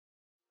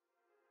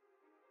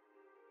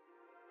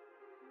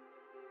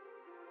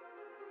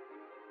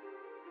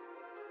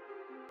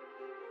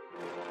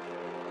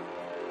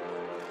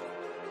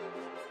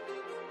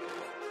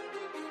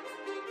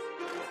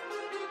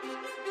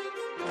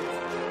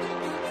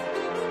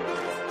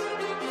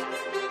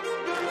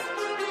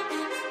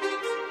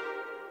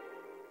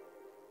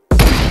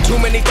Too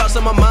many thoughts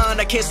on my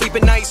mind, I can't sleep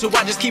at night, so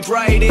I just keep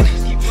writing.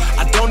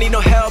 I don't need no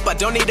help, I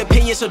don't need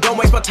opinions, so don't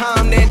waste my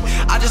time then.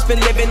 I just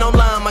been living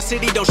online, my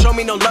city don't show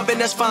me no loving,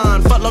 that's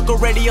fine. Fuck local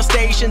radio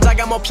stations, I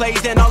got more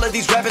plays than all of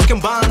these rappers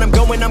combined. I'm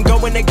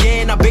going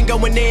again, I've been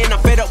going in, I'm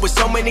fed up with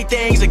so many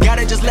things, I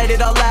gotta just let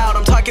it all out.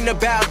 I'm talking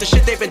about the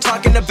shit they've been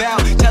talking about,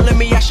 telling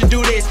me I should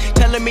do this,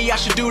 telling me I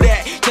should do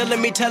that, telling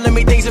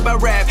me things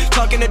about rap,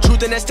 talking the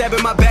truth and that stab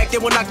in my back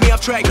that will knock me off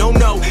track.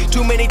 No,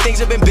 too many things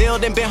have been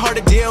building, been hard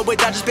to deal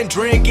with, I just been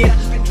drinking.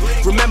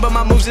 Remember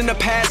my moves in the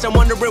past, I'm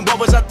wondering what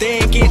was I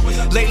thinking.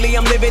 Lately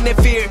I'm living in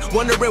fear,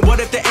 wondering what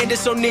if the end is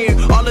so near.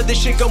 All of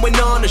this shit going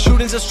on, the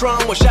shootings are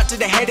strong, one shot to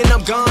the head and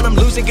I'm gone. I'm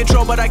losing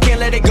control but I can't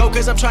let it go,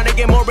 cause I'm trying to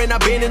get more. And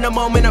I've been in the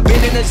moment, I've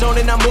been in the zone,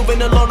 and I'm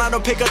moving alone. I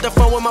don't pick up the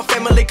phone when my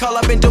family call,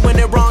 I've been doing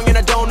it wrong and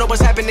I don't know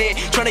what's happening.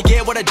 Trying to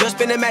get what I just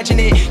been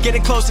imagining,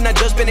 getting close and I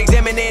just been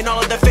examining all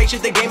of the fake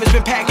shit the game has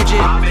been packaging.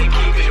 I've been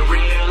keeping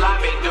real,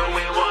 I've been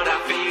doing what I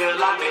feel,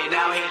 I've been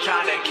out here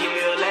trying to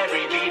kill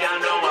every beat, I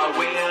know I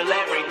will.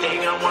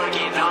 Everything I'm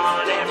working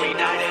on, every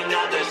night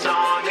another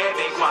song. They've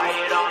been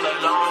quiet all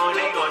along,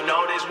 they gon'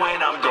 notice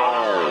when I'm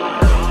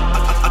gone.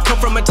 I come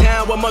from a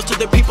town where most of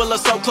the people are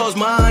so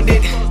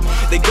close-minded.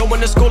 They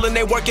going to school and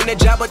they working a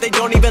job but they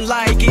don't even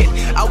like it.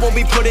 I won't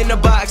be put in a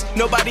box,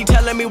 nobody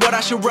telling me what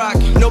I should rock,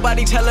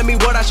 nobody telling me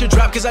what I should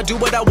drop, cause I do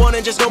what I want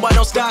and just know I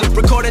don't stop.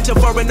 Recording till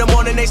 4 in the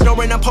morning, they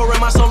snoring, I'm pouring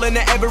my soul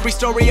into every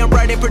story. I'm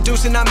writing,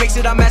 producing, I mix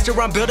it, I master,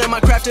 I'm building my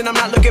craft and I'm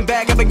not looking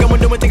back. I've been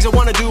going doing things I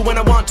wanna do when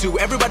I want to.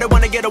 Everybody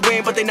wanna get a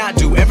win but they not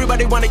do.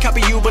 Everybody wanna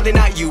copy you but they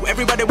not you.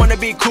 Everybody wanna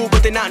be cool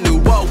but they not new.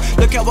 Whoa,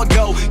 look how I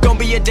go, gonna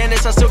be a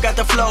dentist, I still got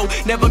the flow.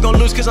 Never gonna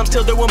lose cause I'm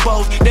still doing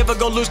both. Never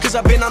gonna lose cause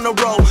I've been on the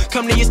road.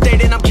 Come to your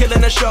state and I'm killing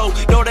the show.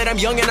 Know that I'm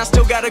young and I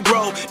still gotta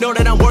grow. Know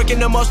that I'm working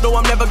the most, know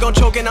I'm never gonna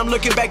choke, and I'm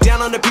looking back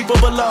down on the people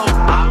below.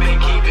 I've been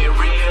keeping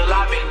real,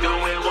 I've been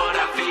doing what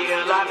I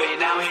feel, I've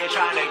been out here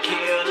trying to